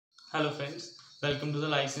Hello friends, welcome to the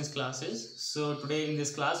license classes. So today in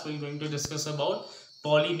this class we're going to discuss about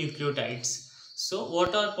polynucleotides. So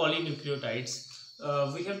what are polynucleotides?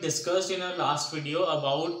 We have discussed in our last video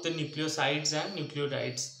about the nucleosides and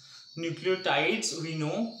nucleotides. Nucleotides, we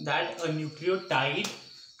know that a nucleotide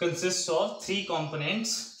consists of three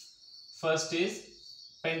components. First is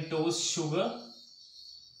pentose sugar,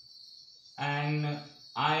 an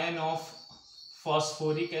ion of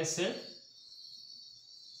phosphoric acid,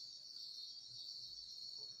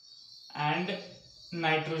 and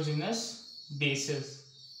nitrogenous bases.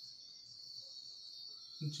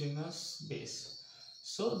 Genus base.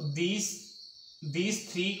 So these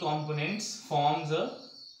three components form the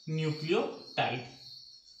nucleotide,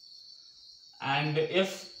 and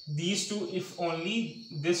if only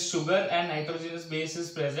this sugar and nitrogenous base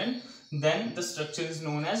is present, then the structure is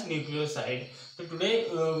known as nucleoside. So today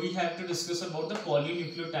we have to discuss about the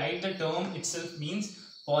polynucleotide. The term itself means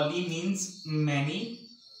poly means many.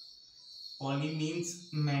 Poly means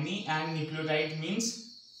many and nucleotide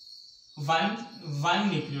means one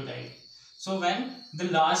nucleotide. So when the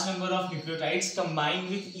large number of nucleotides combine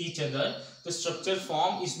with each other, the structure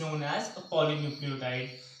form is known as a polynucleotide,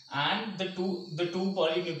 and the two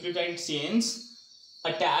polynucleotide chains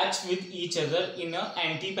attach with each other in an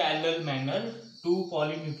anti-parallel manner. Two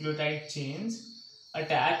polynucleotide chains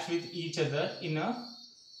attach with each other in an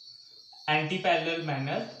anti-parallel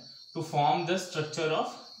manner to form the structure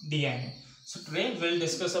of DNA. So today we'll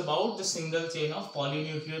discuss about the single chain of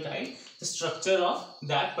polynucleotide, the structure of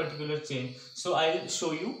that particular chain. So I'll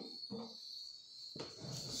show you.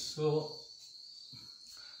 So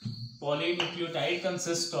polynucleotide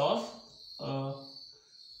consists of a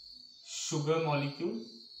sugar molecule.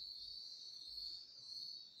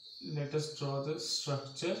 Let us draw the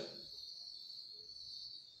structure.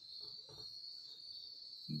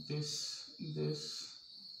 This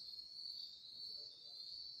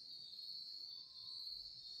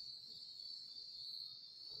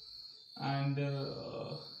and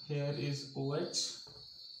here is OH,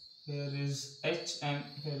 here is H, and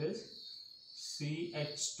here is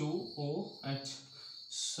CH2OH.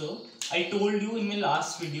 So I told you in my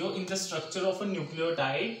last video, in the structure of a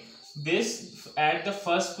nucleotide, this at the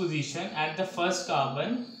first position, at the first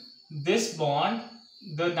carbon, this bond,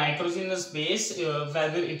 the nitrogenous base,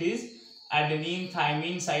 whether it is adenine,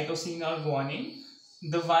 thymine, cytosine or guanine,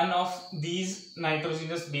 the one of these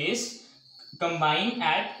nitrogenous base combine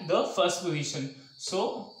at the first position.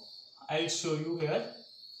 So I'll show you here.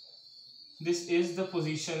 This is the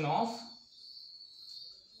position of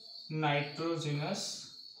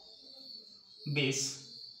nitrogenous base,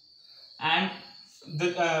 and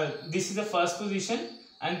this is the first position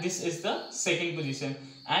and this is the second position.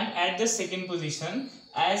 And at the second position,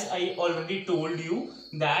 as I already told you,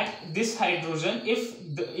 that this hydrogen, if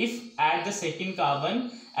at the second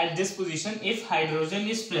carbon at this position, if hydrogen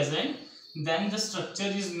is present, then the structure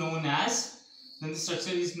is known as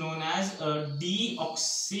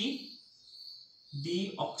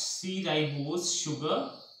deoxyribose sugar,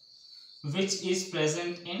 which is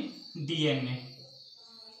present in DNA.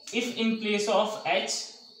 If in place of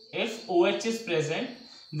H, if OH is present,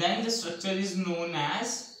 then the structure is known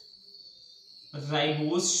as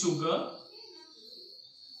ribose sugar,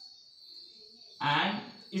 and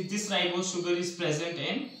if this ribose sugar is present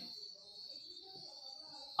in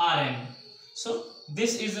RN. So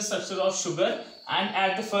this is the structure of sugar, and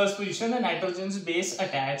at the first position the nitrogenous base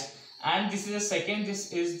attached, and this is the second,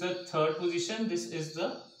 this is the third position, this is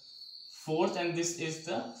the fourth, and this is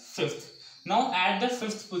the fifth. Now at the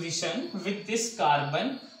fifth position with this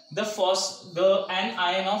carbon, an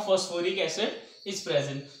ion of phosphoric acid is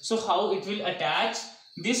present. So how it will attach?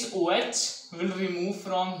 This OH will remove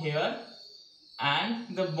from here,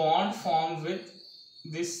 and the bond formed with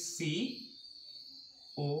this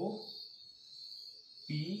CO,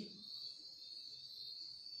 P,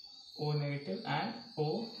 O negative and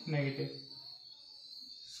O negative.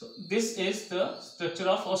 So this is the structure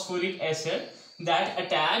of phosphoric acid that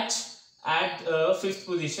attach at fifth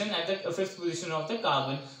position, at the fifth position of the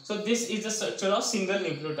carbon. So this is the structure of single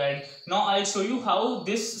nucleotide. Now I'll show you how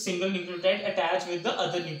this single nucleotide attach with the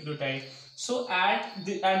other nucleotide. So at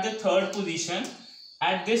the third position,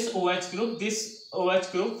 at this OH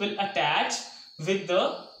group will attach with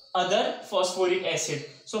the other phosphoric acid.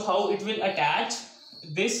 So how it will attach?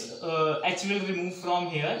 This H will remove from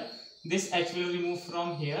here, this H will remove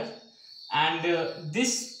from here, and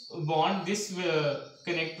this bond, this will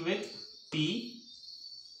connect with P,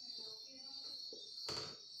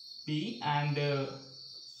 and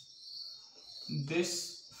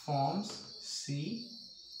this forms C,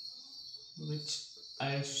 which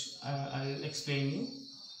I'll explain you.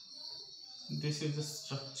 this is the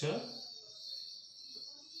structure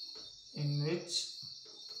in which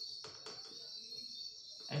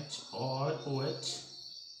H or OH,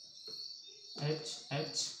 H.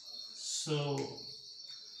 So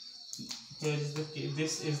here is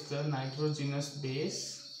this is the nitrogenous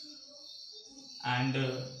base, and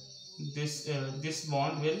this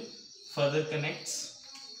bond will further connect.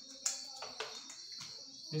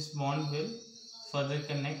 This bond will further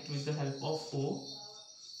connect with the help of O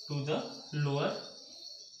to the lower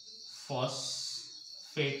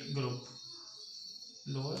phosphate group.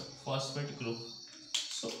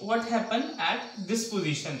 So what happened at this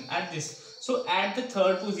position? So at the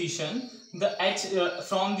third position, the H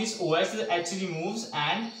from this OH the H removes,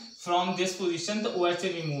 and from this position the OH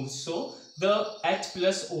removes. So the H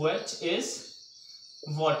plus OH is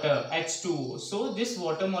water, H2O. So this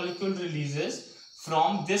water molecule releases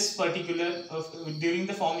from this particular during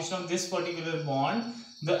the formation of this particular bond,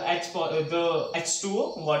 the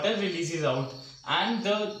H2O water releases out, and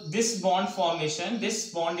this bond formation,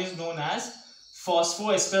 this bond is known as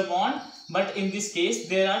phosphodiester bond. But in this case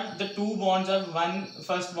there are the two bonds are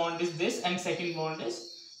first bond is this and second bond is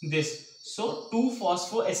this. So two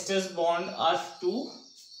phosphodiester bond are two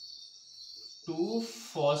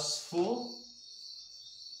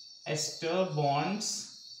phosphodiester bonds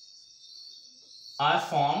are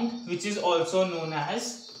formed, which is also known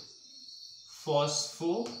as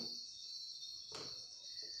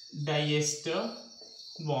phosphodiester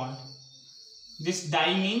bond. This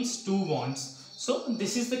di means two bonds. So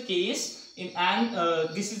this is the case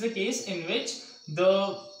this is the case in which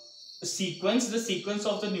the sequence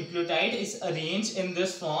of the nucleotide is arranged in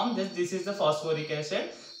this form. This is the phosphoric acid,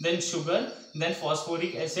 then sugar, then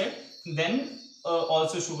phosphoric acid, then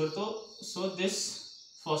also sugar. So this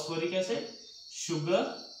phosphoric acid,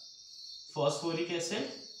 sugar, phosphoric acid,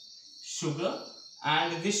 sugar,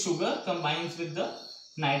 and this sugar combines with the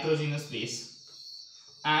nitrogenous base,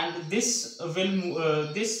 and this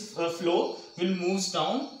flow will moves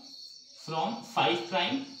down from 5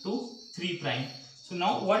 prime to 3 prime. So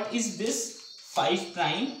now what is this 5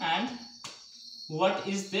 prime and what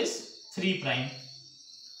is this 3 prime?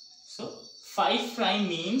 So 5 prime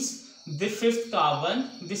means the fifth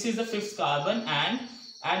carbon, this is the fifth carbon, and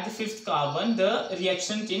at the fifth carbon the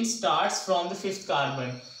reaction chain starts from the fifth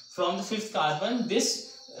carbon. From the fifth carbon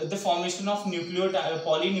the formation of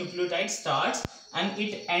polynucleotide starts, and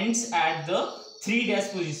it ends at the 3'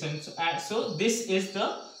 position. So this is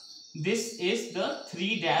the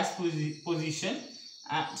 3' position.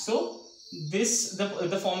 So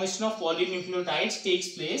the formation of polynucleotides takes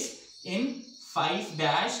place in 5'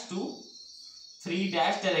 to 3'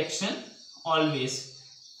 direction always,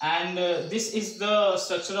 and this is the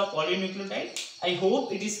structure of polynucleotide. I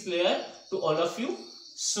hope it is clear to all of you.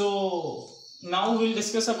 So now we will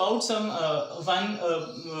discuss about some one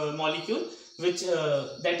molecule which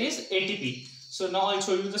that is ATP. So now I'll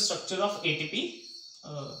show you the structure of ATP.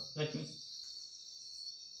 Let me